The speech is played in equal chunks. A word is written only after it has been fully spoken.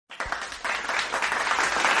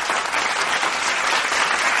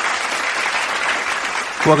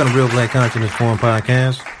Welcome to Real Black Consciousness Forum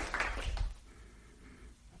Podcast.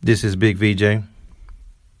 This is Big VJ.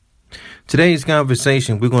 Today's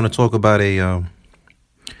conversation, we're going to talk about a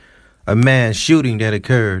mass shooting that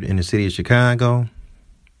occurred in the city of Chicago.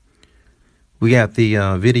 We got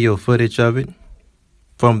the video footage of it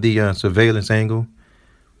from the surveillance angle.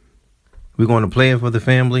 We're going to play it for the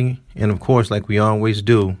family, and of course, like we always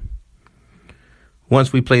do,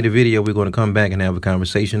 once we play the video, we're going to come back and have a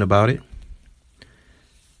conversation about it.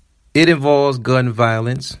 It involves gun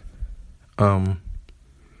violence. You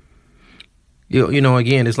know,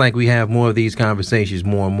 again, it's like we have more of these conversations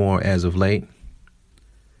more and more as of late.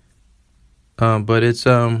 But it's,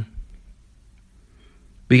 we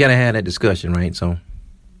got to have that discussion, right? So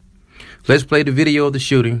let's play the video of the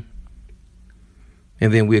shooting,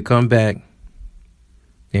 and then we'll come back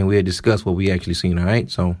and we'll discuss what we actually seen, all right?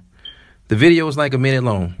 So the video is like a minute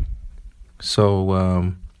long.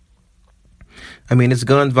 So, it's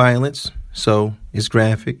gun violence, so it's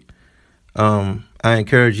graphic. I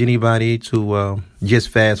encourage anybody to just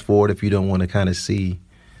fast forward if you don't want to kind of see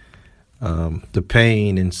the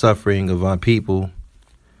pain and suffering of our people.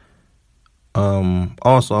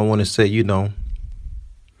 Also, I want to say,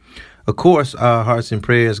 of course, our hearts and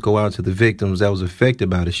prayers go out to the victims that was affected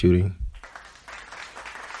by the shooting.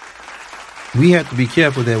 We have to be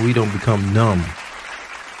careful that we don't become numb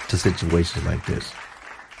to situations like this,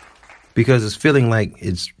 because it's feeling like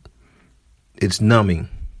it's numbing.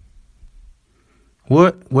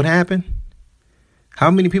 What happened?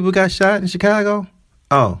 How many people got shot in Chicago?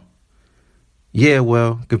 Oh, yeah,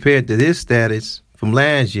 well, compared to this status from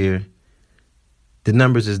last year, the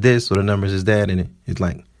numbers is this or the numbers is that, and it's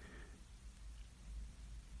like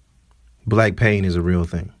black pain is a real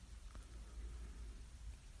thing.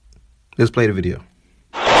 Let's play the video.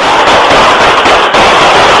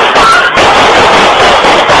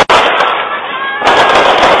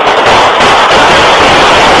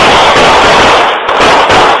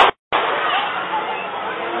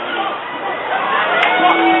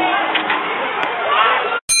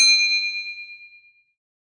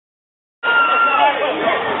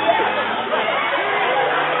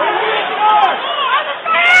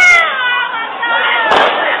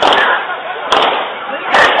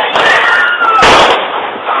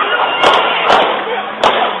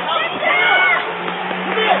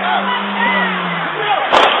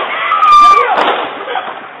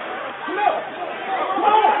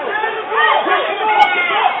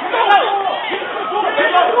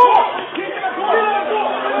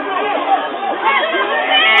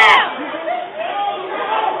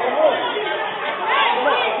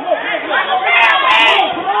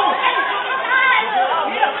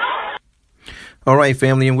 All right,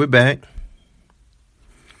 family, and we're back.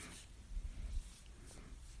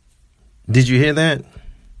 Did you hear that?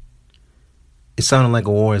 It sounded like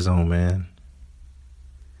a war zone, man.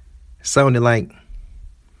 It sounded like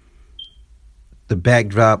the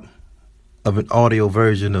backdrop of an audio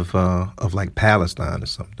version of like Palestine or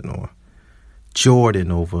something, or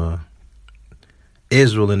Jordan over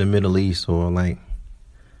Israel in the Middle East, or like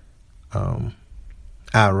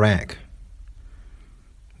Iraq.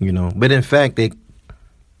 But in fact,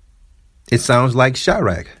 it sounds like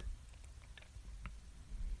Chirac.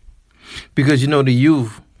 Because, the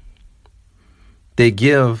youth, they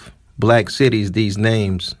give black cities these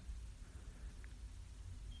names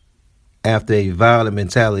after a violent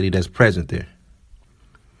mentality that's present there.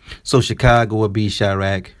 So Chicago would be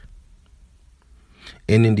Chirac.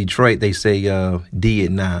 And in Detroit, they say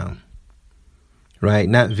Vietnam. Right?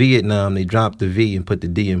 Not Vietnam. They drop the V and put the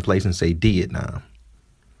D in place and say Vietnam.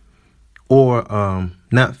 Or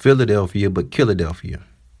not Philadelphia, but Philadelphia.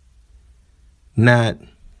 Not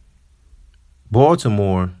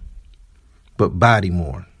Baltimore, but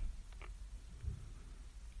Bodymore.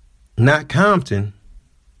 Not Compton,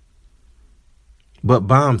 but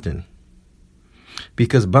Bompton.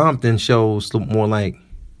 Because Bompton shows more like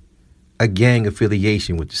a gang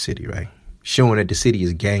affiliation with the city, right? Showing that the city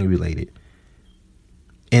is gang related.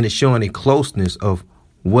 And it's showing a closeness of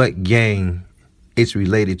what gang it's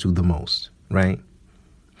related to the most, right?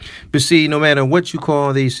 But see, no matter what you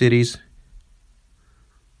call these cities,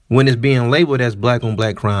 when it's being labeled as black on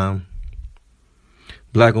black crime,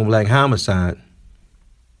 black on black homicide,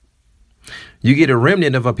 you get a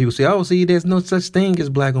remnant of our people say, oh, see, there's no such thing as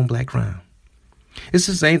black on black crime. It's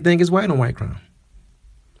the same thing as white on white crime.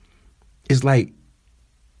 It's like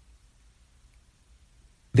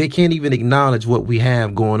they can't even acknowledge what we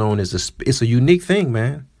have going on. It's a unique thing,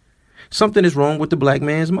 man. Something is wrong with the black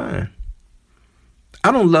man's mind.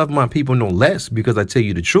 I don't love my people no less because I tell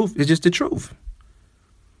you the truth. It's just the truth.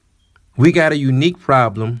 We got a unique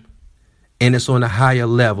problem and it's on a higher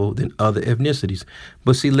level than other ethnicities.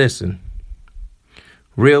 But see, listen,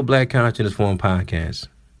 Real Black Consciousness Forum podcast.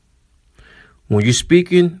 When you're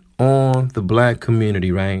speaking on the black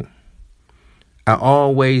community, right, I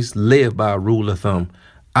always live by a rule of thumb.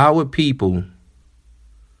 Our people,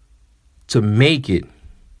 to make it,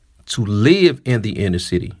 to live in the inner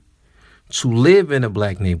city, to live in a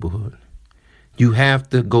black neighborhood, you have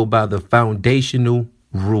to go by the foundational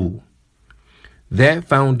rule. That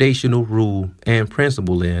foundational rule and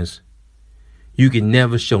principle is you can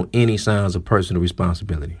never show any signs of personal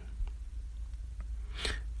responsibility.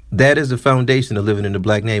 That is the foundation of living in the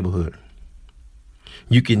black neighborhood.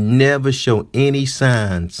 You can never show any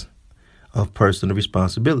signs of personal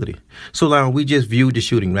responsibility. So now we just viewed the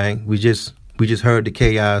shooting, right? We just heard the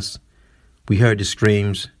chaos. We heard the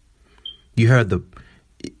screams. You heard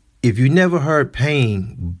if you never heard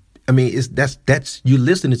pain, I mean, that's you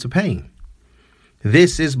listening to pain.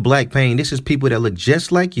 This is black pain. This is people that look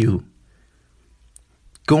just like you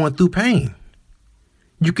going through pain.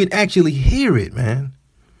 You can actually hear it, man.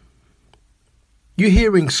 You're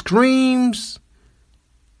hearing screams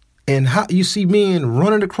and how you see men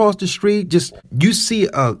running across the street. Just you see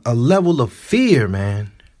a level of fear,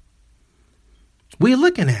 man. We're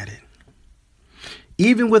looking at it.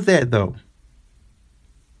 Even with that, though,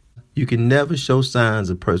 you can never show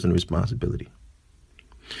signs of personal responsibility.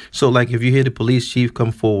 So like if you hear the police chief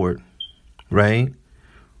come forward, right?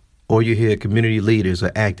 Or you hear community leaders or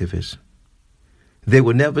activists, they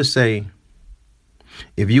will never say,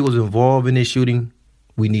 if you was involved in this shooting,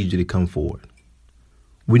 we need you to come forward.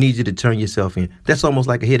 We need you to turn yourself in. That's almost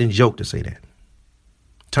like a hidden joke to say that.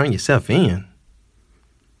 Turn yourself in.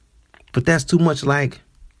 But that's too much like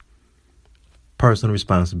personal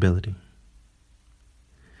responsibility.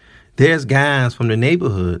 There's guys from the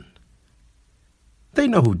neighborhood. They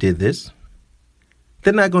know who did this.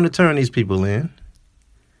 They're not going to turn these people in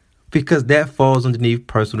because that falls underneath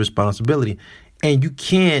personal responsibility. And you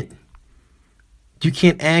can't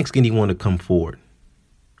ask anyone to come forward.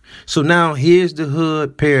 So now here's the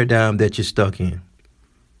hood paradigm that you're stuck in.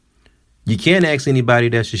 You can't ask anybody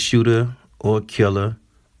that's a shooter or a killer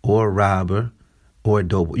or a robber or a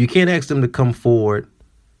dope. You can't ask them to come forward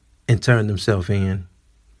and turn themselves in.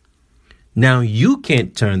 Now you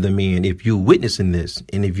can't turn them in if you're witnessing this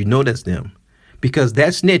and if you know that's them. Because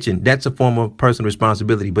that's snitching. That's a form of personal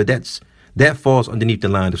responsibility. But that falls underneath the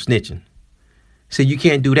line of snitching. So you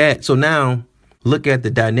can't do that. So now look at the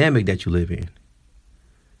dynamic that you live in.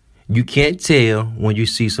 You can't tell when you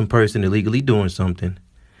see some person illegally doing something,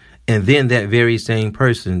 and then that very same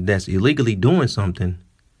person that's illegally doing something,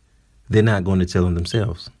 they're not going to tell them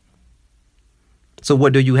themselves. So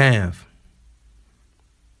what do you have?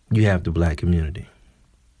 You have the black community.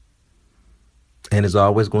 And it's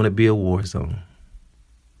always going to be a war zone.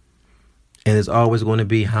 And it's always going to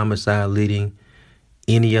be homicide leading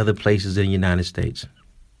any other places in the United States.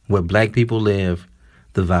 Where black people live,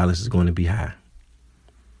 the violence is going to be high.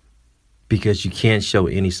 Because you can't show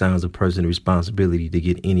any signs of personal responsibility to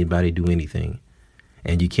get anybody to do anything.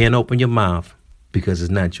 And you can't open your mouth because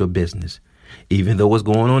it's not your business. Even though what's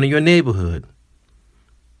going on in your neighborhood,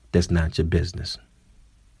 that's not your business.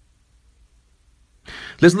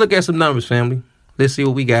 Let's look at some numbers, family. Let's see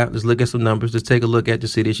what we got. Let's look at some numbers. Let's take a look at the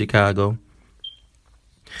city of Chicago.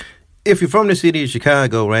 If you're from the city of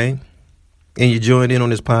Chicago, right, and you joined in on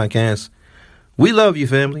this podcast, we love you,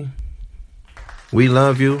 family. We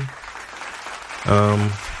love you.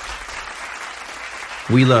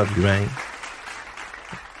 We love you, right?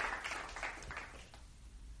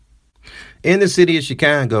 In the city of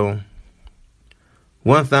Chicago,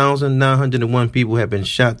 1,901 people have been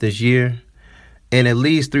shot this year, and at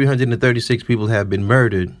least 336 people have been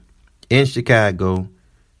murdered in Chicago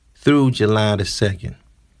through July the 2nd.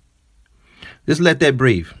 Just let that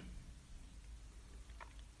breathe.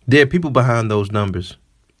 There are people behind those numbers.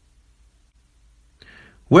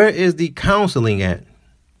 Where is the counseling at?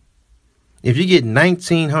 If you get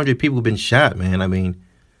 1,900 people been shot, man, I mean,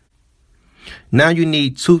 now you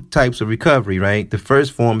need two types of recovery, right? The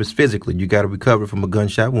first form is physically. You got to recover from a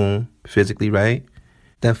gunshot wound physically, right?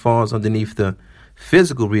 That falls underneath the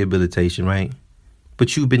physical rehabilitation, right?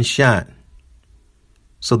 But you've been shot.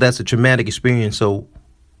 So that's a traumatic experience. So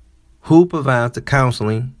who provides the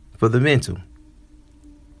counseling for the mental?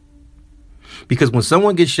 Because when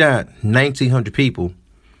someone gets shot, 1,900 people,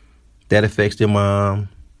 that affects their mom,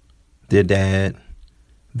 their dad,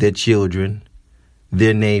 their children,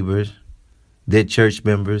 their neighbors, their church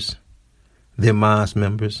members, their mosque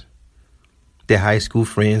members, their high school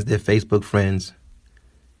friends, their Facebook friends.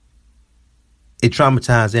 It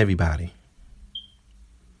traumatized everybody.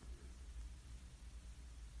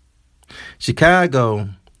 Chicago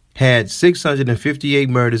had 658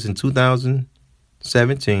 murders in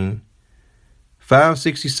 2017,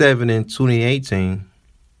 567 in 2018,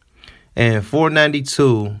 and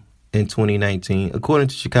 492 in 2019, according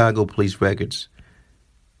to Chicago police records.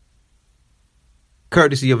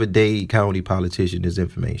 Courtesy of a Dade County politician, this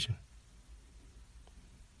information.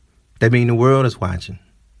 That means the world is watching.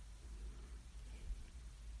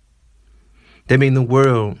 That means the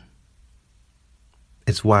world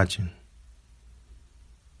is watching.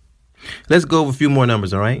 Let's go over a few more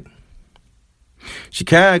numbers, all right?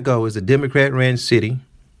 Chicago is a Democrat-ran city,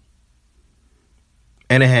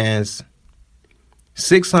 and it has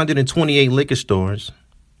 628 liquor stores,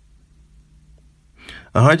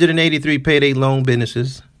 183 payday loan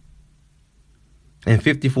businesses, and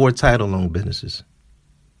 54 title loan businesses.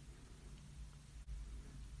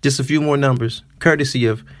 Just a few more numbers, courtesy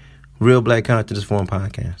of Real Black Consciousness Forum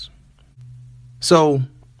Podcast. So,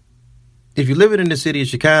 if you're living in the city of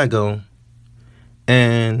Chicago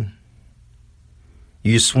and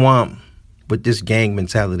you're swamped with this gang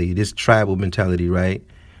mentality, this tribal mentality, right?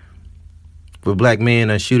 Where black men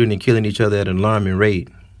are shooting and killing each other at an alarming rate.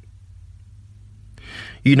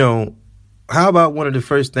 You know, how about one of the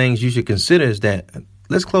first things you should consider is that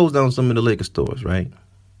let's close down some of the liquor stores, right?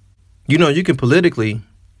 You know, you can politically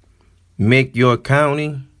make your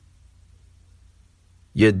county,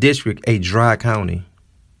 your district, a dry county.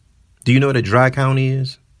 Do you know what a dry county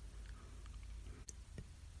is?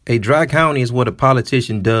 A dry county is what a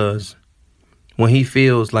politician does when he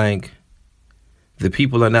feels like the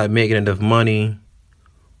people are not making enough money,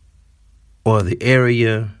 or the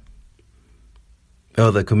area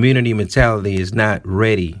or the community mentality is not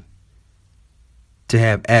ready to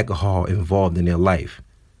have alcohol involved in their life.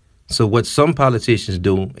 So what some politicians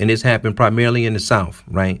do, and this happened primarily in the South,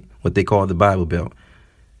 right? What they call the Bible Belt.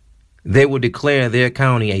 They will declare their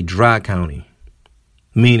county a dry county,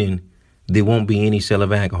 meaning there won't be any sale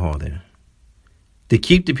of alcohol there, to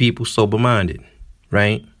keep the people sober-minded,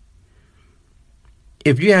 right?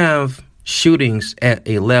 If you have shootings at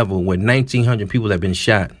a level where 1,900 people have been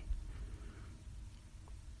shot,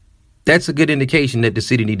 that's a good indication that the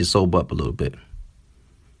city needs to sober up a little bit.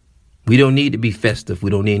 We don't need to be festive. We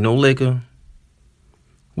don't need no liquor.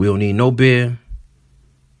 We don't need no beer.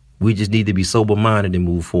 We just need to be sober-minded and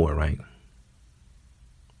move forward, right?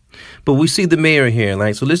 But we see the mayor here,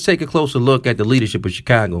 right? So let's take a closer look at the leadership of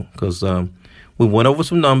Chicago, because we went over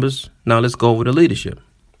some numbers. Now let's go over the leadership.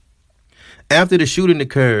 After the shooting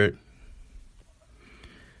occurred,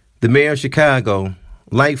 the mayor of Chicago,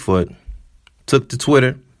 Lightfoot, took to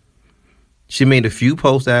Twitter. She made a few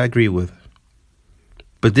posts I agree with,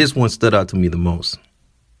 but this one stood out to me the most.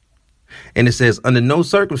 And it says, under no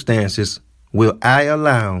circumstances will I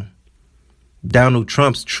allow Donald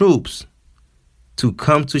Trump's troops to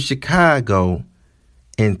come to Chicago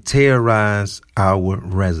and terrorize our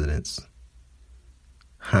residents.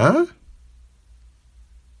 Huh?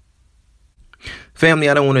 Family,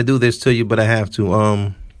 I don't want to do this to you, but I have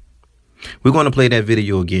to. We're going to play that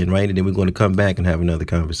video again, right? And then we're going to come back and have another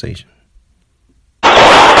conversation.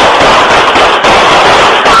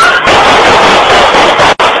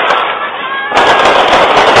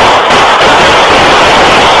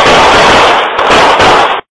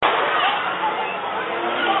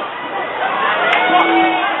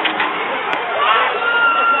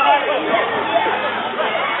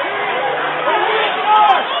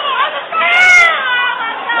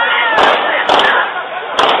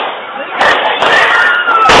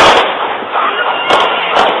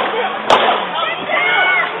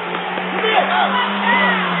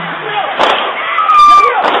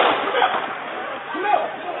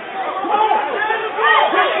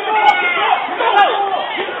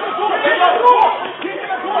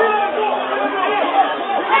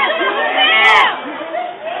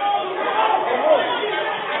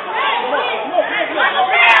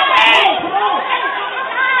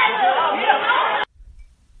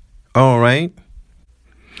 All right.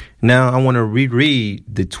 Now I want to reread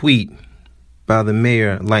the tweet by the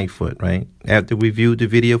mayor, Lightfoot, right? After we viewed the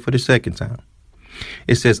video for the second time.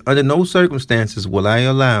 It says, under no circumstances will I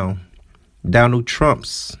allow Donald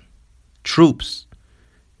Trump's troops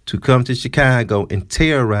to come to Chicago and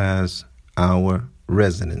terrorize our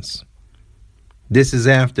residents. This is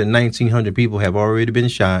after 1,900 people have already been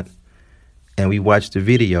shot, and we watched the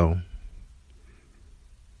video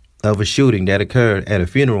of a shooting that occurred at a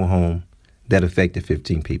funeral home that affected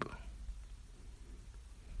 15 people.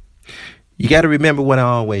 You got to remember what I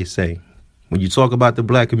always say. When you talk about the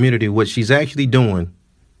black community, what she's actually doing,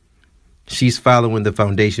 she's following the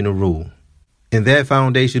foundational rule. And that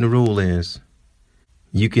foundational rule is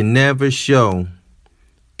you can never show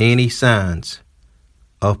any signs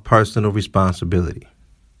of personal responsibility.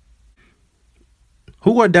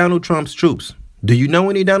 Who are Donald Trump's troops? Do you know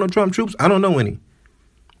any Donald Trump troops? I don't know any.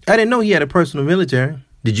 I didn't know he had a personal military.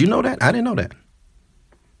 Did you know that? I didn't know that.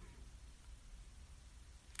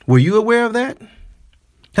 Were you aware of that?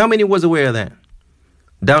 How many was aware of that?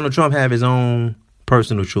 Donald Trump have his own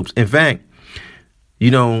personal troops. In fact,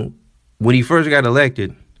 when he first got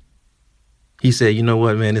elected, he said, you know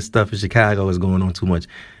what, man, this stuff in Chicago is going on too much.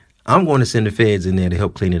 I'm going to send the feds in there to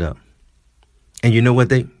help clean it up. And you know what?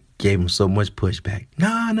 They gave him so much pushback.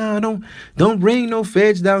 No, don't bring no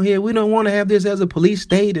feds down here. We don't want to have this as a police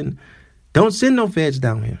state, and don't send no feds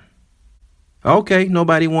down here. Okay,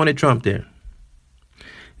 nobody wanted Trump there.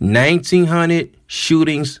 1,900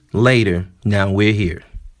 shootings later, now we're here.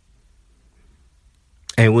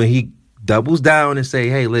 And when he doubles down and say,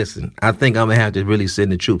 hey, listen, I think I'm going to have to really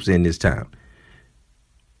send the troops in this time.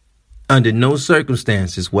 Under no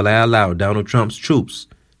circumstances will I allow Donald Trump's troops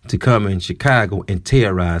to come in Chicago and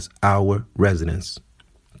terrorize our residents.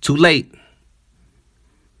 Too late.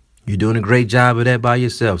 You're doing a great job of that by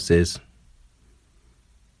yourself, sis.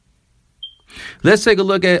 Let's take a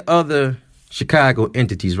look at other Chicago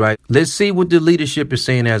entities, right? Let's see what the leadership is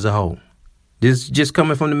saying as a whole. This is just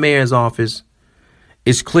coming from the mayor's office.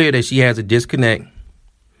 It's clear that she has a disconnect.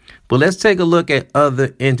 But let's take a look at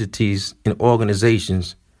other entities and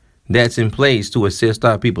organizations that's in place to assist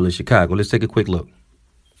our people in Chicago. Let's take a quick look.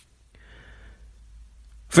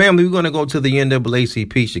 Family, we're going to go to the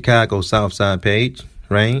NAACP Chicago Southside page,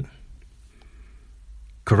 right?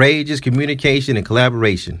 Courageous Communication and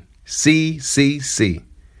Collaboration, CCC.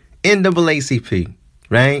 NAACP,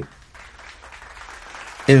 right?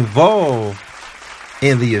 Involved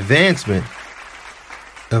in the advancement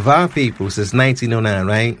of our people since 1909,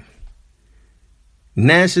 right?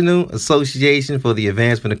 National Association for the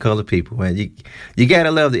Advancement of Colored People, man. You got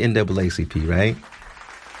to love the NAACP, right?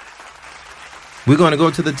 We're going to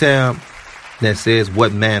go to the tab that says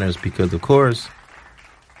what matters because, of course,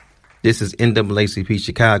 this is NAACP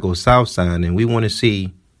Chicago Southside, and we want to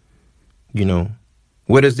see,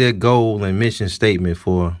 what is their goal and mission statement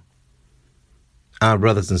for our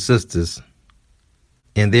brothers and sisters,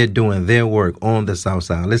 and they're doing their work on the South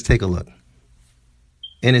Side. Let's take a look.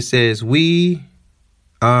 And it says, we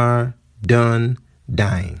are done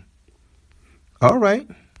dying. All right.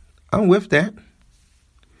 I'm with that.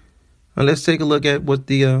 Now let's take a look at what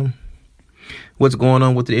what's going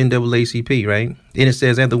on with the NAACP, right? And it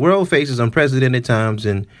says, as the world faces unprecedented times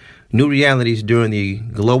and new realities during the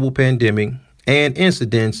global pandemic, and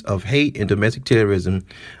incidents of hate and domestic terrorism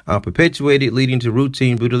are perpetuated, leading to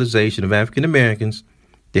routine brutalization of African Americans,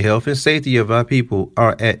 the health and safety of our people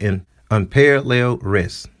are at an unparalleled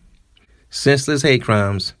risk. Senseless hate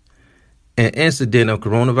crimes, an incident of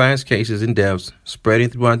coronavirus cases and deaths spreading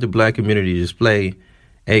throughout the black community display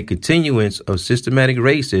a continuance of systematic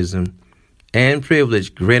racism and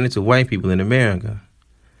privilege granted to white people in America.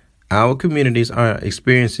 Our communities are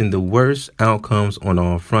experiencing the worst outcomes on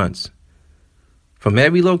all fronts. From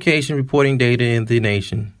every location reporting data in the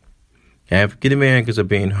nation, African Americans are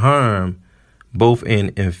being harmed both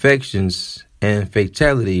in infections and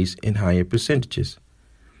fatalities in higher percentages.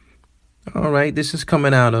 All right, this is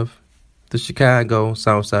coming out of the Chicago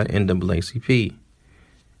Southside NAACP.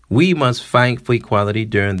 We must fight for equality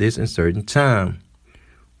during this uncertain time.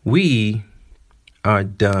 We are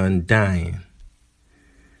done dying.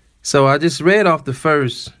 So I just read off the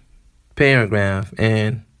first paragraph,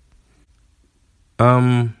 and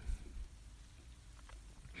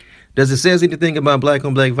does it say anything about black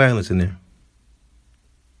on black violence in there?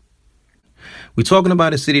 We're talking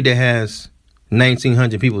about a city that has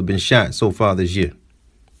 1,900 people have been shot so far this year.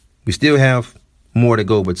 We still have more to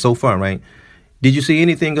go, but so far, right? Did you see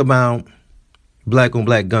anything about black on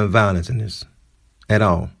black gun violence in this at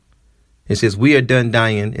all? It says we are done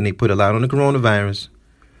dying, and they put a lot on the coronavirus,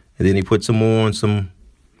 and then they put some more on some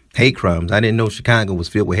hate crimes. I didn't know Chicago was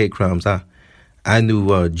filled with hate crimes. I knew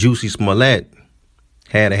Jussie Smollett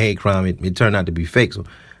had a hate crime. It turned out to be fake. So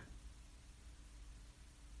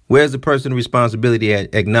where's the personal responsibility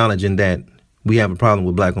at acknowledging that we have a problem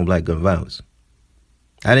with black on black gun violence?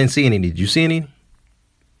 I didn't see any. Did you see any?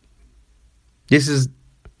 This is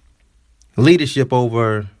leadership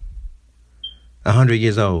over 100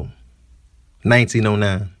 years old.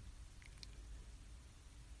 1909.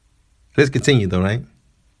 Let's continue though, right?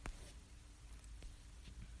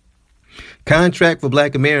 Contract for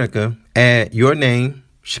Black America, add your name,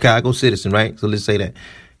 Chicago citizen, right? So let's say that.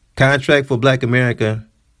 Contract for Black America,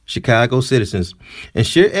 Chicago citizens.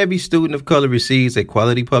 Ensure every student of color receives a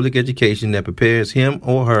quality public education that prepares him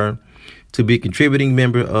or her to be a contributing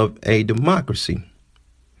member of a democracy.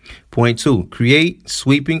 Point 2, create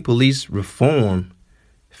sweeping police reform.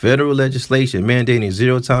 Federal legislation mandating a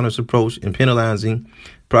zero-tolerance approach and penalizing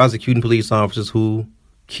prosecuting police officers who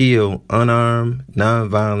kill unarmed,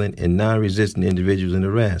 nonviolent, and non-resistant individuals in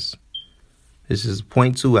arrests. This is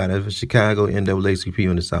point 2 out of Chicago NAACP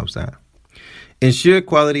on the South Side. Ensure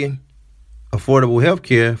quality, affordable health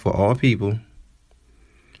care for all people.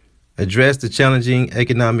 Address the challenging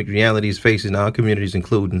economic realities facing our communities,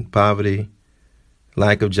 including poverty,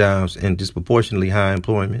 lack of jobs, and disproportionately high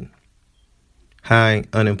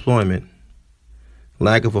unemployment,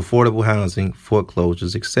 lack of affordable housing,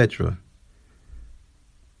 foreclosures, etc.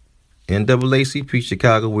 NAACP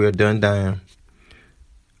Chicago, we are done dying.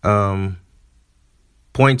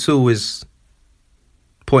 Point 2 is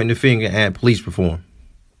pointing the finger at police reform.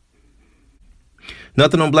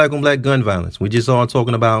 Nothing on black gun violence. We just all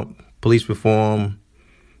talking about police reform,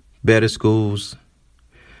 better schools.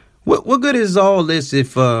 What good is all this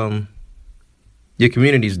if your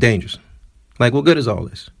community is dangerous? Like, what good is all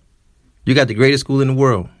this? You got the greatest school in the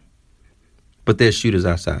world, but there's shooters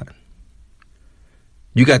outside.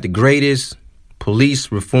 You got the greatest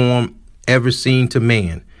police reform ever seen to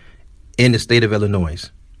man in the state of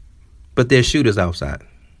Illinois, but there's shooters outside.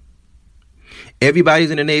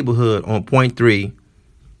 Everybody's in the neighborhood on point 3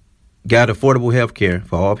 got affordable health care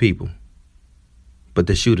for all people, but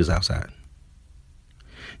there's shooters outside.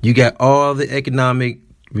 You got all the economic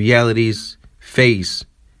realities faced.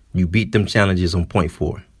 You beat them challenges on point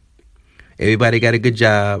 4. Everybody got a good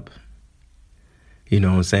job. You know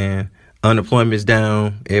what I'm saying? Unemployment's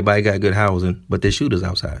down. Everybody got good housing, but there's shooters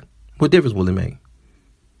outside. What difference will it make?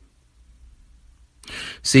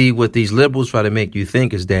 See, what these liberals try to make you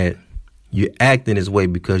think is that you're acting this way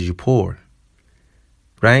because you're poor,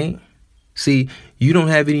 right? See, you don't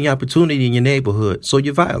have any opportunity in your neighborhood, so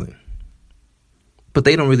you're violent. But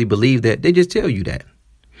they don't really believe that. They just tell you that.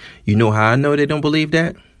 You know how I know they don't believe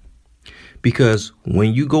that? Because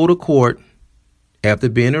when you go to court after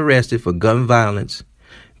being arrested for gun violence,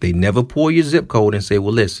 they never pull your zip code and say,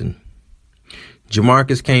 well, listen,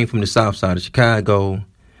 Jamarcus came from the south side of Chicago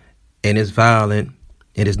and is violent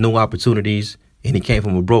and there's no opportunities and he came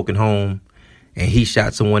from a broken home and he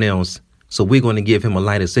shot someone else. So we're going to give him a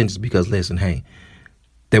lighter sentence because, listen, hey,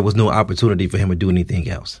 there was no opportunity for him to do anything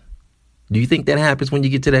else. Do you think that happens when you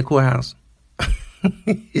get to that courthouse?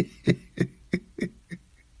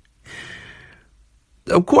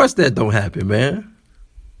 Of course that don't happen, man.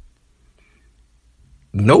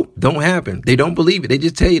 Nope, don't happen. They don't believe it. They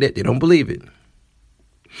just tell you that. They don't believe it.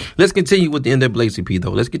 Let's continue with the NAACP,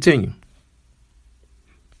 though. Let's continue.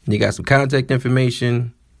 You got some contact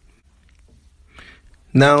information.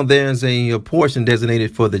 Now there's a portion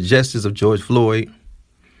designated for the justice of George Floyd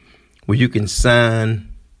where you can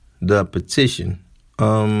sign the petition.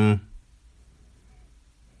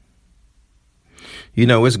 You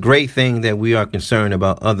know, it's a great thing that we are concerned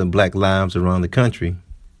about other black lives around the country.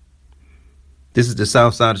 This is the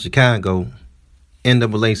south side of Chicago,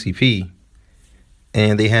 NAACP,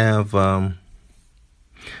 and they have a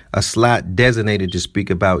slot designated to speak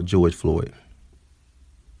about George Floyd.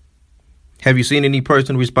 Have you seen any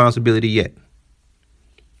personal responsibility yet?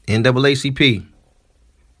 NAACP,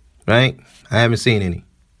 right? I haven't seen any.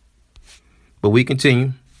 But we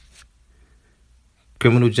continue.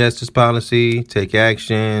 Criminal justice policy, take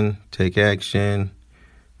action,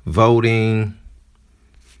 voting.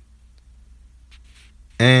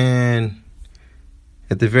 And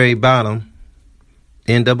at the very bottom,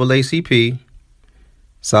 NAACP,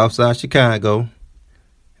 Southside Chicago,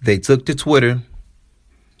 they took to Twitter,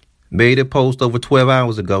 made a post over 12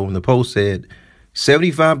 hours ago, and the post said,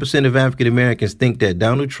 75% of African Americans think that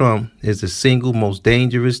Donald Trump is the single most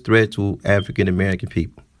dangerous threat to African American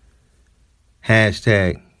people.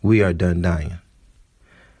 Hashtag, we are done dying.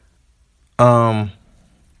 What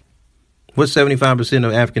 75%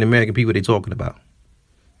 of African American people they talking about?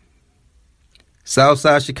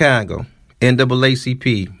 Southside Chicago,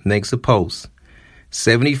 NAACP makes a post.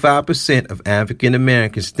 75% of African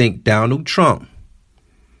Americans think Donald Trump,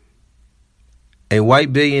 a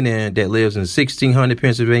white billionaire that lives in 1600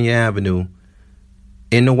 Pennsylvania Avenue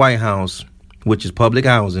in the White House, which is public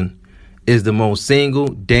housing, is the most single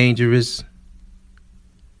dangerous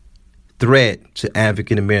threat to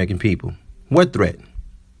African American people. What threat?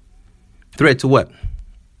 Threat to what?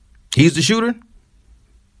 He's the shooter?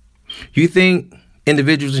 You think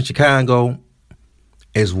individuals in Chicago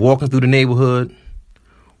is walking through the neighborhood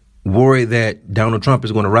worried that Donald Trump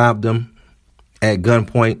is going to rob them at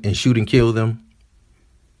gunpoint and shoot and kill them?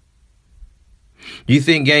 You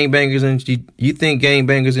think gangbangers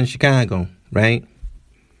in Chicago, right,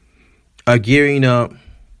 are gearing up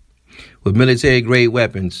with military-grade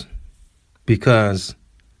weapons because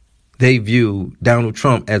they view Donald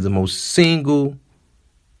Trump as the most single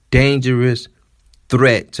dangerous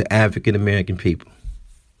threat to African-American people.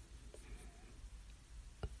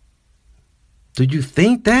 Do you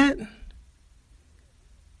think that?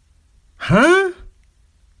 Huh?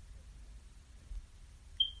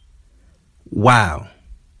 Wow.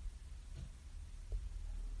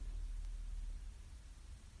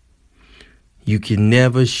 You can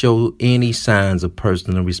never show any signs of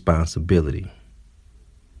personal responsibility.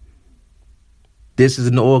 This is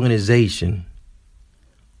an organization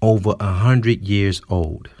over 100 years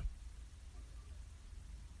old.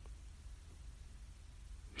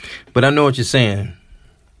 But I know what you're saying.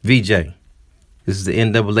 VJ, this is the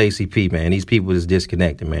NAACP, man. These people is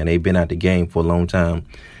disconnected, man. They've been out the game for a long time.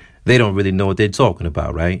 They don't really know what they're talking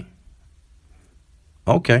about, right?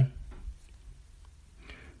 Okay.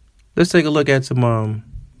 Let's take a look at some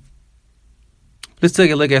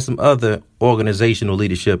other organizational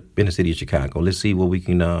leadership in the city of Chicago. Let's see what we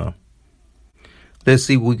can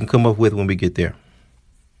come up with when we get there.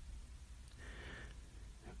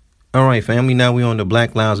 All right, family. Now we're on the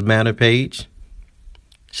Black Lives Matter page.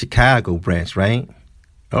 Chicago branch, right?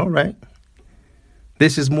 All right.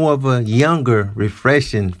 This is more of a younger,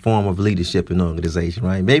 refreshing form of leadership and organization,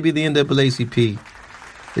 right? Maybe the NAACP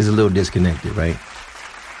is a little disconnected, right?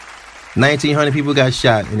 1,900 people got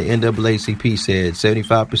shot, and the NAACP said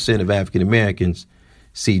 75% of African Americans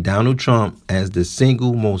see Donald Trump as the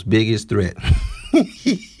single most biggest threat.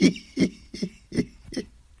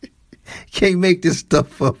 Can't make this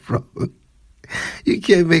stuff up, bro. You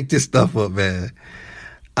can't make this stuff up, man.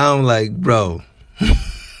 I'm like, bro.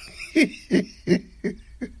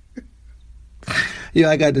 Yeah,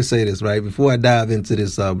 I got to say this, right? Before I dive into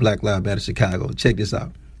this Black Lives Matter Chicago, check this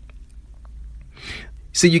out.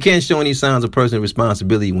 See, you can't show any signs of personal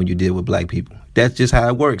responsibility when you deal with black people. That's just how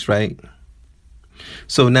it works, right?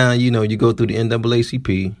 So now, you go through the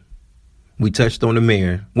NAACP. We touched on the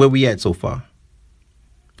mayor. Where we at so far?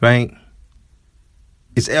 Right?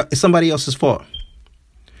 It's somebody else's fault.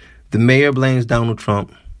 The mayor blames Donald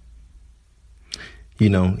Trump. She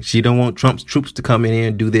don't want Trump's troops to come in here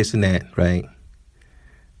and do this and that, right?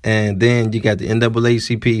 And then you got the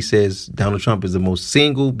NAACP says Donald Trump is the most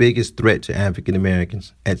single biggest threat to African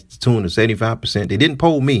Americans at the tune of 75%. They didn't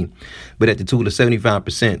poll me, but at the tune of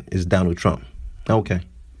 75% is Donald Trump. Okay.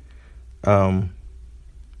 And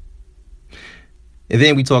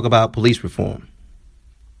then we talk about police reform,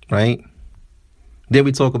 right? Then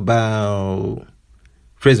we talk about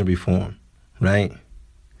prison reform, right?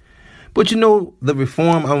 But the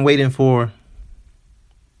reform I'm waiting for,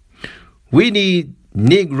 we need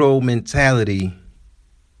Negro mentality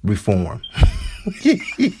reform.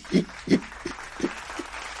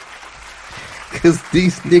 Because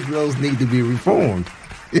these Negroes need to be reformed.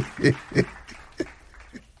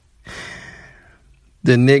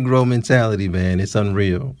 The Negro mentality, man, it's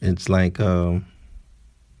unreal. It's like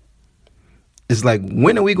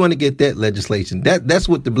when are we going to get that legislation? That's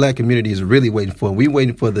what the black community is really waiting for. We're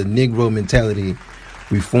waiting for the Negro mentality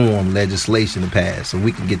reform legislation to pass so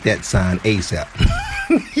we can get that signed ASAP.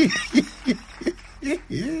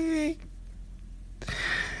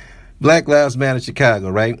 Black Lives Matter Chicago,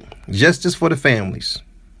 right? Justice for the families.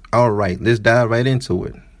 All right, let's dive right into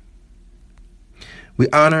it. We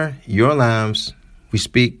honor your lives. We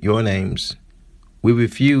speak your names. We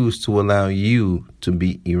refuse to allow you to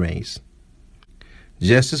be erased.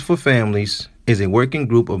 Justice for Families is a working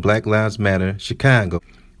group of Black Lives Matter Chicago.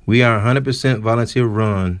 We are 100% volunteer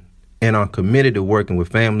run and are committed to working with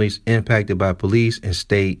families impacted by police and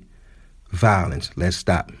state violence. Let's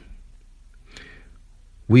stop.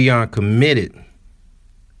 We are committed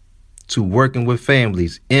to working with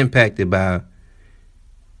families impacted by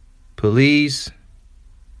police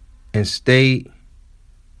and state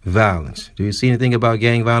violence. Do you see anything about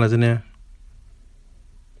gang violence in there?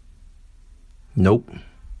 Nope.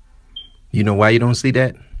 You know why you don't see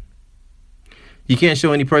that? You can't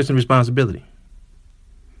show any personal responsibility.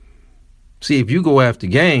 See, if you go after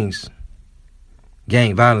gangs,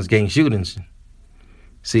 gang violence, gang shootings,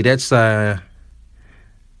 see, that's a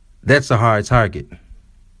hard target.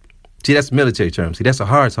 See, that's a military term. See, that's a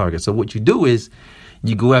hard target. So what you do is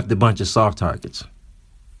you go after a bunch of soft targets,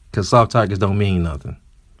 because soft targets don't mean nothing.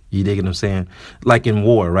 You dig what I'm saying? Like in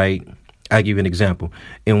war, right? I'll give you an example.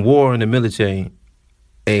 In war, in the military,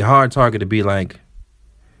 a hard target to be like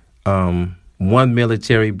one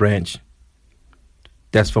military branch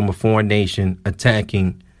that's from a foreign nation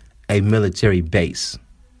attacking a military base.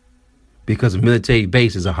 Because a military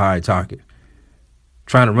base is a hard target.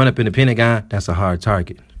 Trying to run up in the Pentagon, that's a hard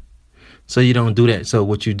target. So you don't do that. So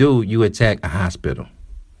what you do, you attack a hospital.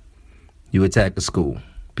 You attack a school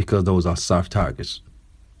because those are soft targets,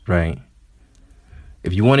 right?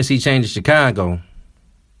 If you want to see change in Chicago,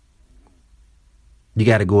 you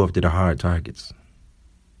got to go after the hard targets.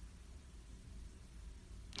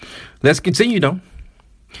 Let's continue, though.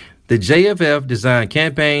 The JFF designed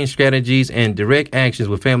campaign strategies and direct actions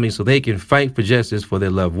with families so they can fight for justice for their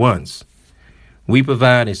loved ones. We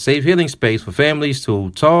provide a safe healing space for families to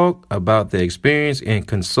talk about their experience and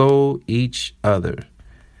console each other.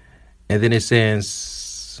 And then it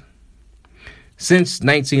says, since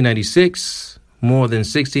 1996, more than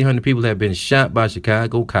 1,600 people have been shot by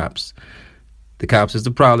Chicago cops. The cops is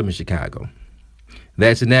the problem in Chicago.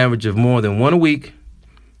 That's an average of more than one a week.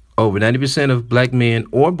 Over 90% of black men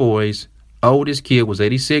or boys, oldest kid was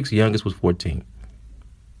 86, youngest was 14.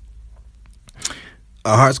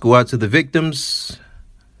 Our hearts go out to the victims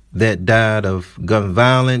that died of gun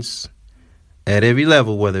violence at every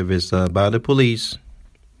level, whether it's by the police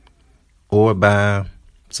or by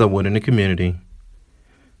someone in the community.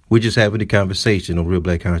 We're just having a conversation on Real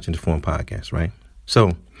Black Conscience Forum podcast, right?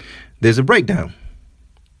 So there's a breakdown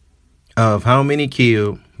of how many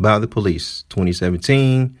killed by the police.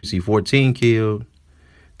 2017, you see 14 killed.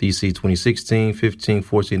 DC 2016, 15,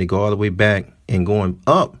 14, they go all the way back and going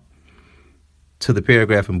up to the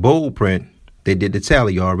paragraph in bold print. They did the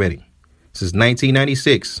tally already. This is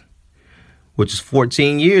 1996, which is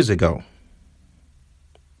 14 years ago.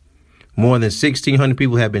 More than 1,600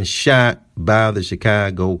 people have been shot by the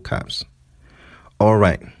Chicago cops. All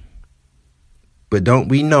right. But don't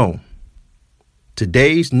we know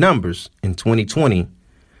today's numbers in 2020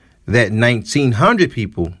 that 1,900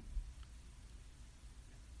 people,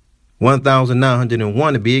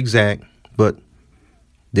 1,901 to be exact, but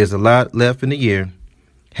there's a lot left in the year,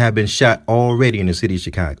 have been shot already in the city of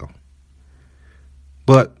Chicago.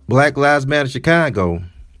 But Black Lives Matter Chicago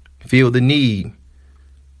feel the need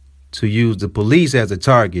to use the police as a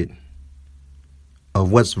target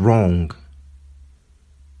of what's wrong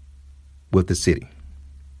with the city.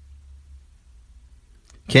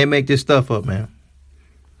 Can't make this stuff up, man.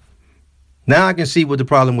 Now I can see what the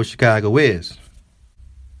problem with Chicago is.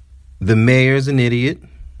 The mayor's an idiot.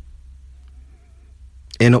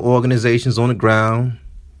 And the organizations on the ground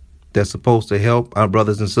that's supposed to help our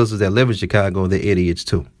brothers and sisters that live in Chicago, they're idiots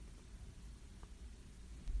too.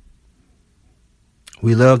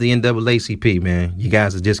 We love the NAACP, man. You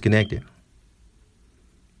guys are disconnected.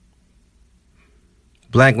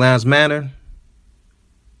 Black Lives Matter.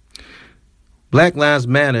 Black Lives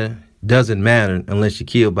Matter doesn't matter unless you're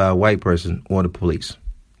killed by a white person or the police.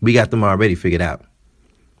 We got them already figured out.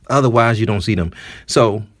 Otherwise, you don't see them.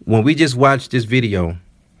 So when we just watched this video,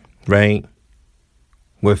 right,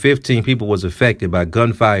 where 15 people was affected by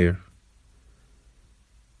gunfire,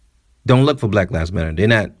 don't look for Black Lives Matter. They're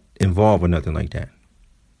not involved or nothing like that.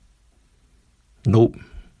 Nope.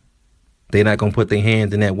 They're not going to put their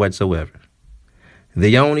hands in that whatsoever.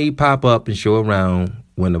 They only pop up and show around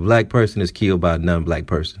when a black person is killed by a non-black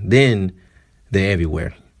person. Then they're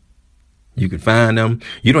everywhere. You can find them.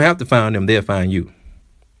 You don't have to find them. They'll find you.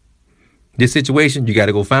 This situation, you got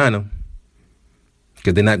to go find them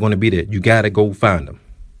because they're not going to be there. You got to go find them.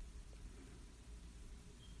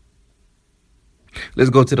 Let's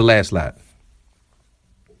go to the last slide.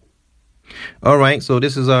 All right, so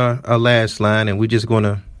this is our last slide, and we're just going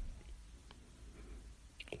to,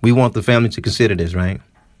 we want the family to consider this, right?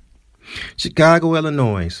 Chicago,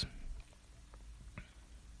 Illinois.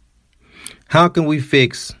 How can we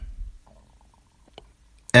fix,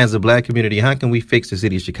 as a black community, how can we fix the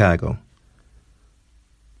city of Chicago?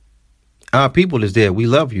 Our people is there. We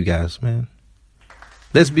love you guys, man.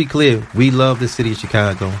 Let's be clear. We love the city of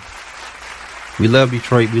Chicago. We love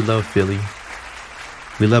Detroit. We love Philly.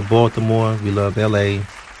 We love Baltimore. We love LA.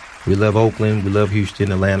 We love Oakland. We love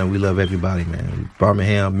Houston, Atlanta. We love everybody, man.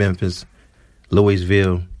 Birmingham, Memphis,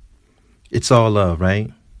 Louisville. It's all love, right?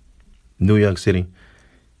 New York City.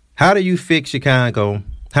 How do you fix Chicago?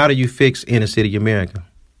 How do you fix inner city America?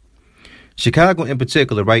 Chicago in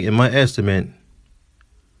particular, right, in my estimate,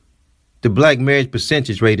 the black marriage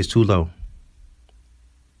percentage rate is too low.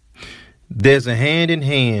 There's a hand in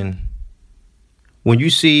hand. When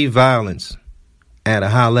you see violence at a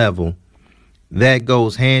high level, that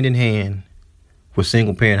goes hand in hand with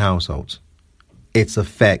single parent households. It's a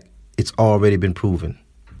fact. It's already been proven.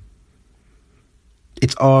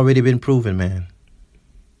 It's already been proven, man.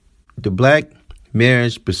 The black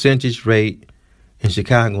marriage percentage rate in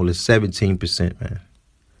Chicago is 17%, man.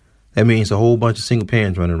 That means a whole bunch of single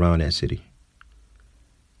parents running around that city.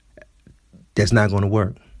 That's not going to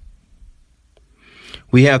work.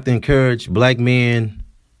 We have to encourage black men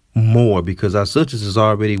more because our sisters is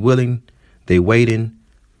already willing. They waiting.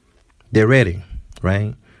 They're ready,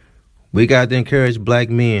 right? We got to encourage black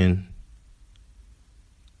men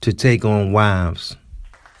to take on wives,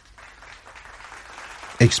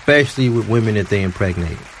 especially with women that they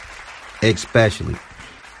impregnate. Especially.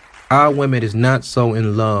 Our women is not so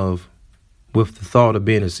in love with the thought of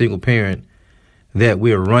being a single parent that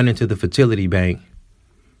we're running to the fertility bank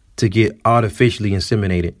to get artificially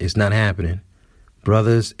inseminated. It's not happening.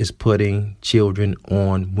 Brothers is putting children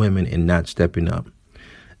on women and not stepping up.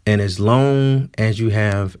 And as long as you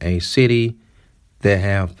have a city that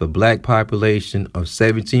have the black population of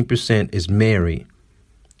 17% is married,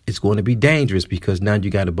 it's going to be dangerous because now you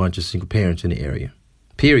got a bunch of single parents in the area.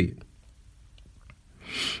 Period.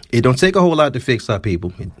 It don't take a whole lot to fix our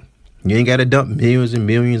people. You ain't got to dump millions and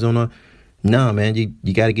millions on a... No, man,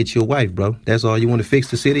 you got to get your wife, bro. That's all you want to fix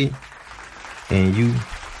the city. And you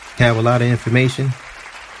have a lot of information.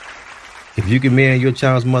 If you can marry your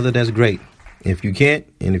child's mother, that's great. If you can't,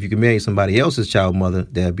 and if you can marry somebody else's child mother,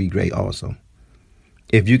 that'd be great also.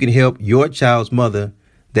 If you can help your child's mother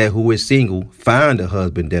who is single find a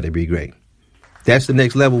husband, that'd be great. That's the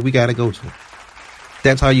next level we got to go to.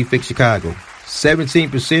 That's how you fix Chicago.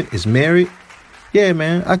 17% is married. Yeah,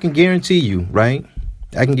 man, I can guarantee you, right?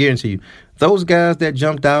 I can guarantee you. Those guys that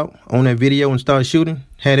jumped out on that video and started shooting,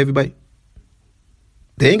 had everybody.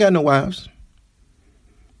 They ain't got no wives.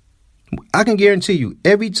 I can guarantee you,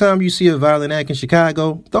 every time you see a violent act in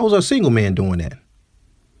Chicago, those are single men doing that.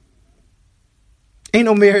 Ain't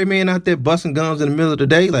no married man out there busting guns in the middle of the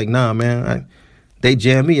day. Like, nah, man, they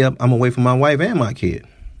jam me up. I'm away from my wife and my kid.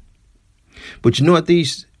 But you know what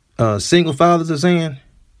these single fathers are saying?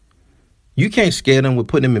 You can't scare them with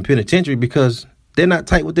putting them in penitentiary because they're not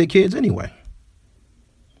tight with their kids anyway.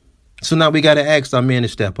 So now we got to ask our men to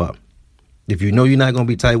step up. If you know you're not going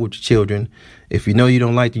to be tight with your children, if you know you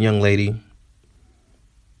don't like the young lady,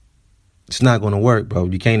 it's not going to work, bro.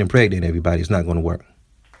 You can't impregnate everybody. It's not going to work.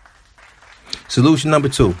 Solution number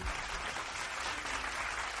 2.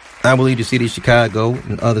 I believe the city of Chicago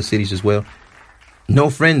and other cities as well. No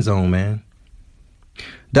friend zone, man.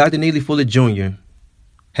 Dr. Neely Fuller Jr.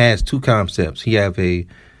 has 2 concepts. He have a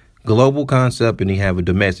global concept and he have a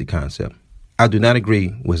domestic concept. I do not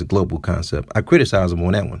agree with the global concept. I criticize him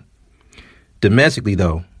on that one. Domestically,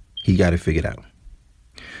 though, he got it figured out.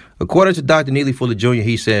 According to Dr. Neely Fuller Jr.,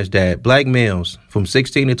 he says that black males from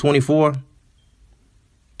 16 to 24,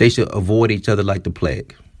 they should avoid each other like the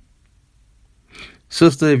plague.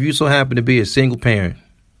 Sister, if you so happen to be a single parent,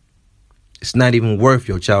 it's not even worth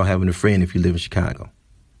your child having a friend if you live in Chicago.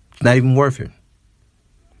 It's not even worth it.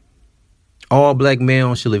 All black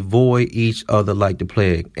males should avoid each other like the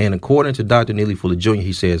plague. And according to Dr. Neely Fuller Jr.,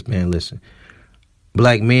 he says, man, listen,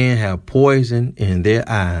 black men have poison in their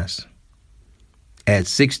eyes. At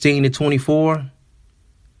 16 to 24,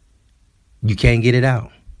 you can't get it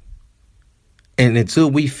out. And until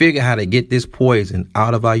we figure how to get this poison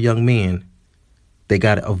out of our young men, they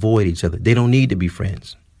got to avoid each other. They don't need to be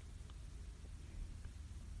friends.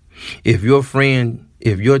 If your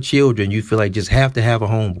children, you feel like just have to have a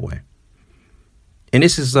homeboy. And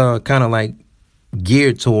this is kind of like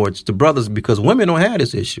geared towards the brothers because women don't have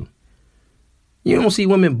this issue. You don't see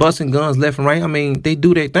women busting guns left and right. I mean, they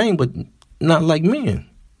do their thing, but not like men.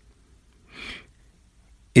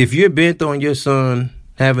 If you're bent on your son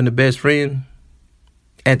having the best friend,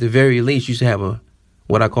 at the very least, you should have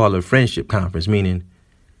what I call a friendship conference, meaning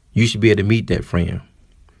you should be able to meet that friend.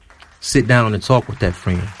 Sit down and talk with that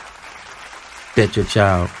friend that your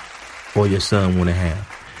child or your son want to have.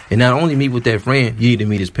 And not only meet with that friend, you need to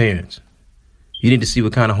meet his parents. You need to see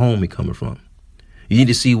what kind of home he's coming from. You need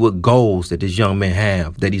to see what goals that this young man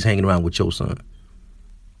have that he's hanging around with your son.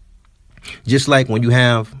 Just like when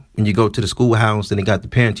you go to the schoolhouse and they got the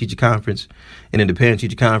parent-teacher conference, and in the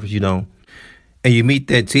parent-teacher conference, and you meet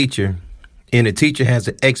that teacher, and the teacher has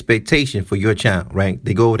an expectation for your child, right?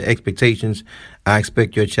 They go over the expectations. I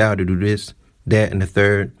expect your child to do this, that, and the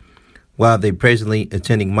third, while they're presently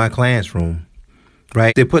attending my classroom,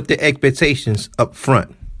 right? They put the expectations up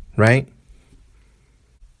front, right?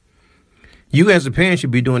 You as a parent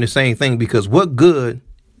should be doing the same thing because what good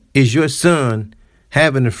is your son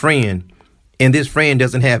having a friend and this friend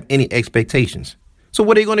doesn't have any expectations? So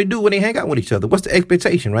what are they going to do when they hang out with each other? What's the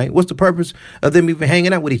expectation, right? What's the purpose of them even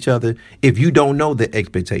hanging out with each other if you don't know the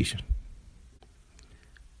expectation?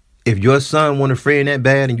 If your son want a friend that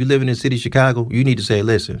bad and you live in the city of Chicago, you need to say,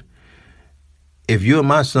 listen, if you're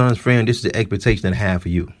my son's friend, this is the expectation that I have for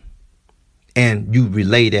you. And you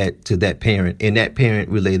relay that to that parent, and that parent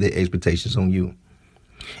relay their expectations on you.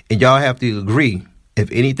 And y'all have to agree,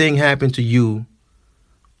 if anything happened to you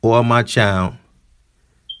or my child,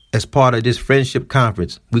 as part of this friendship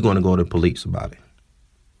conference, we're going to go to the police about it.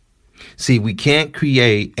 See, we can't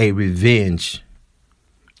create a revenge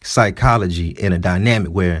psychology in a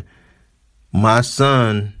dynamic where my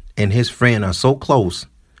son and his friend are so close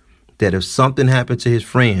that if something happened to his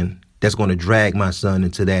friend, that's going to drag my son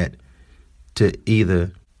into that, to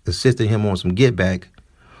either assisting him on some get back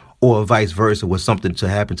or vice versa, with something to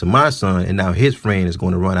happen to my son, and now his friend is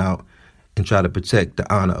going to run out and try to protect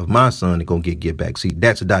the honor of my son and go get back. See,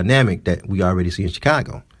 that's a dynamic that we already see in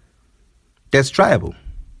Chicago. That's tribal.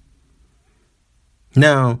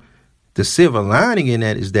 Now, the silver lining in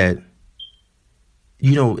that is that,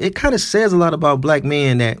 you know, it kind of says a lot about black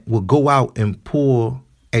men that will go out and pull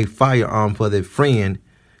a firearm for their friend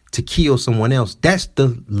to kill someone else. That's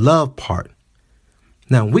the love part.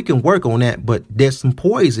 Now, we can work on that, but there's some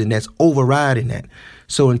poison that's overriding that.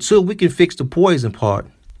 So until we can fix the poison part,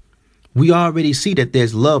 we already see that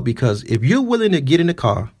there's love, because if you're willing to get in the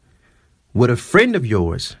car with a friend of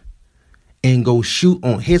yours and go shoot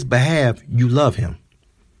on his behalf, you love him.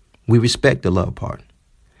 We respect the love part.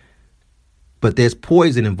 But there's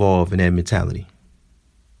poison involved in that mentality.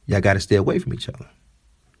 Y'all got to stay away from each other.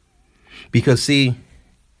 Because, see,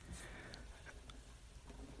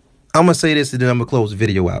 I'm going to say this and then I'm going to close the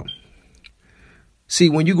video out. See,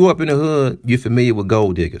 when you grow up in the hood, you're familiar with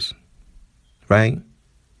gold diggers, right?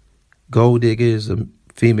 Gold digger is a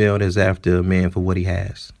female that's after a man for what he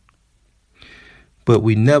has. But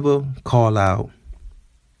we never call out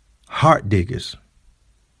heart diggers,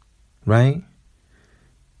 right?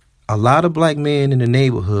 A lot of black men in the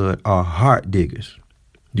neighborhood are heart diggers.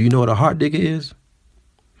 Do you know what a heart digger is?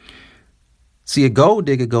 See, a gold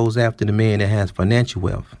digger goes after the man that has financial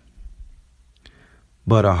wealth.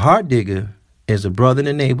 But a heart digger is a brother in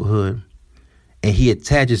the neighborhood, and he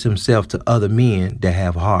attaches himself to other men that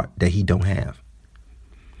have heart that he don't have.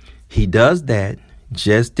 He does that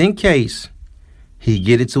just in case he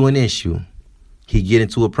get into an issue, he get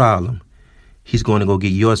into a problem. He's going to go get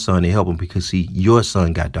your son to help him, because, see, your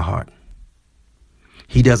son got the heart.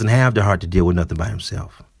 He doesn't have the heart to deal with nothing by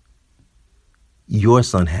himself. Your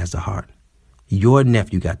son has the heart. Your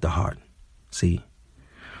nephew got the heart. See?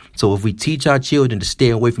 So if we teach our children to stay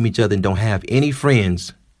away from each other and don't have any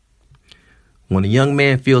friends, when a young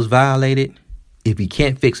man feels violated, if he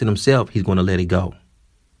can't fix it himself, he's going to let it go.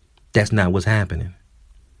 That's not what's happening.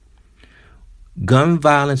 Gun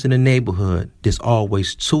violence in the neighborhood, there's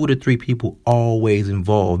always 2 to 3 people always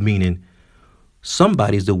involved, meaning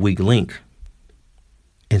somebody's the weak link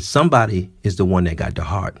and somebody is the one that got the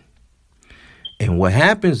heart. And what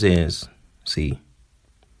happens is, see,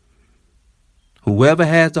 whoever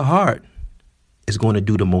has the heart is going to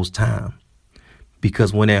do the most time.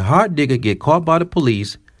 Because when that heart digger get caught by the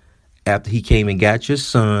police after he came and got your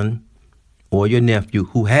son or your nephew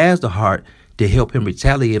who has the heart to help him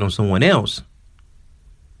retaliate on someone else,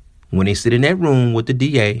 when they sit in that room with the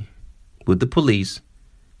DA, with the police,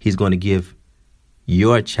 he's going to give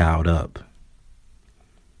your child up.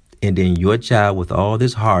 And then your child with all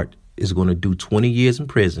this heart is going to do 20 years in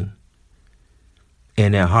prison.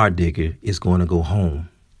 And that heart digger is going to go home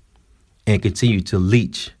and continue to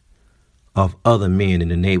leech of other men in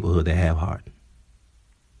the neighborhood that have heart.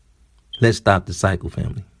 Let's stop the cycle,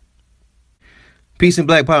 family. Peace and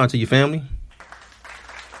black power to your family.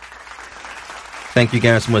 Thank you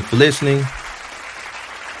guys so much for listening.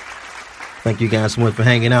 Thank you guys so much for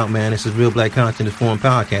hanging out, man. This is Real Black Content Informed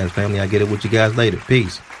Podcast, family. I'll get it with you guys later.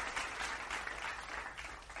 Peace.